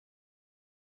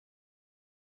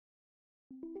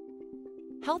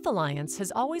Health Alliance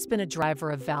has always been a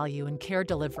driver of value in care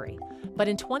delivery, but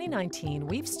in 2019,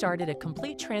 we've started a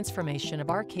complete transformation of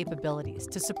our capabilities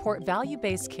to support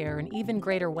value-based care in even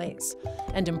greater ways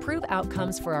and improve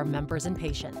outcomes for our members and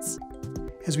patients.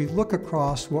 As we look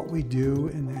across what we do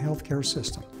in the healthcare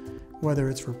system, whether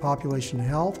it's for population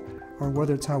health or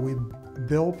whether it's how we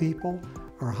bill people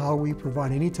or how we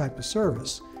provide any type of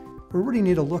service, we really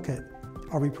need to look at,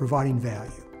 are we providing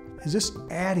value? Is this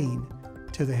adding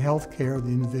to the health care of the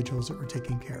individuals that we're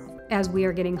taking care of? As we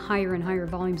are getting higher and higher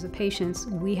volumes of patients,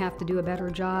 we have to do a better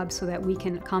job so that we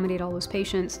can accommodate all those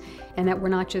patients and that we're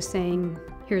not just saying,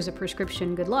 here's a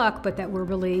prescription, good luck, but that we're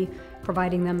really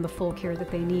providing them the full care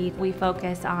that they need. We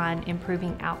focus on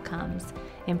improving outcomes,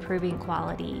 improving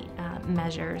quality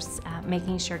measures,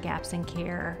 making sure gaps in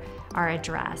care are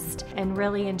addressed, and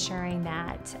really ensuring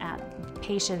that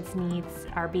patients' needs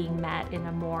are being met in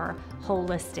a more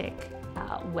holistic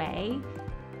way.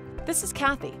 This is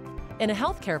Kathy. In a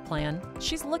healthcare plan,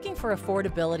 she's looking for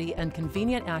affordability and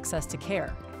convenient access to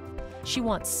care. She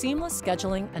wants seamless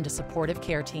scheduling and a supportive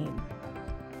care team.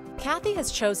 Kathy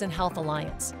has chosen Health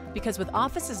Alliance because with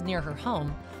offices near her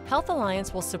home, Health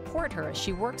Alliance will support her as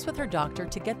she works with her doctor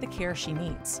to get the care she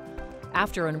needs.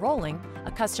 After enrolling,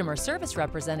 a customer service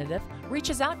representative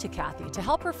reaches out to Kathy to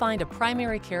help her find a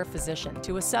primary care physician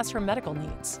to assess her medical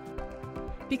needs.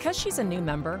 Because she's a new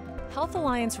member, Health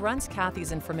Alliance runs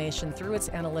Kathy's information through its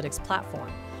analytics platform,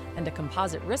 and a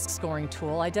composite risk scoring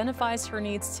tool identifies her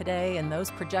needs today and those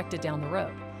projected down the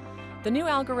road. The new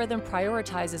algorithm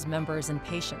prioritizes members and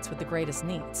patients with the greatest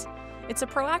needs. It's a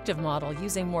proactive model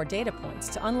using more data points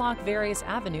to unlock various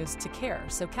avenues to care,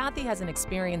 so Kathy has an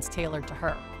experience tailored to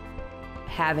her.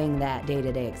 Having that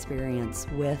day-to-day experience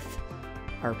with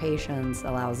our patients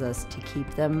allows us to keep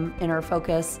them in our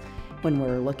focus when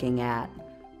we're looking at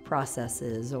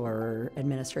processes or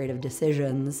administrative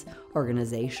decisions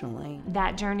organizationally.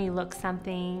 That journey looks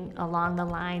something along the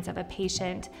lines of a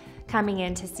patient coming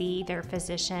in to see their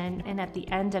physician, and at the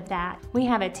end of that, we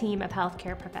have a team of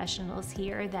healthcare professionals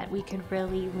here that we can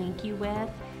really link you with,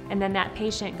 and then that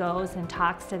patient goes and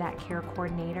talks to that care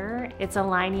coordinator. It's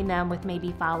aligning them with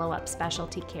maybe follow-up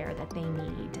specialty care that they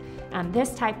need.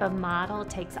 This type of model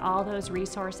takes all those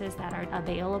resources that are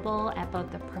available at both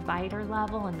the provider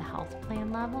level and the health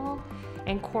plan level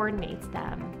and coordinates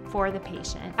them for the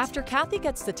patient. After Kathy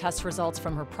gets the test results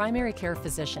from her primary care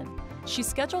physician, she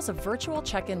schedules a virtual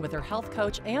check-in with her health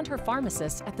coach and her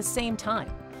pharmacist at the same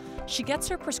time. She gets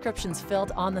her prescriptions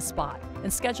filled on the spot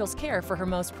and schedules care for her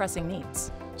most pressing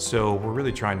needs. So we're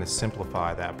really trying to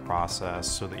simplify that process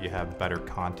so that you have better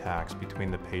contacts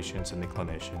between the patients and the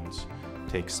clinicians,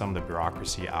 take some of the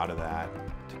bureaucracy out of that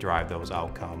to drive those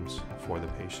outcomes for the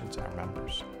patients and our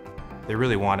members. They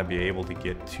really want to be able to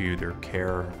get to their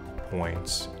care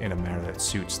points in a manner that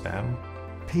suits them.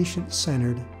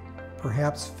 Patient-centered,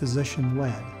 perhaps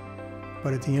physician-led,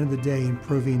 but at the end of the day,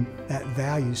 improving that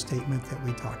value statement that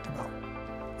we talked about.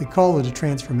 We call it a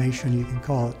transformation. You can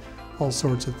call it all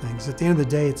sorts of things. At the end of the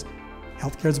day,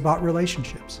 healthcare is about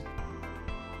relationships.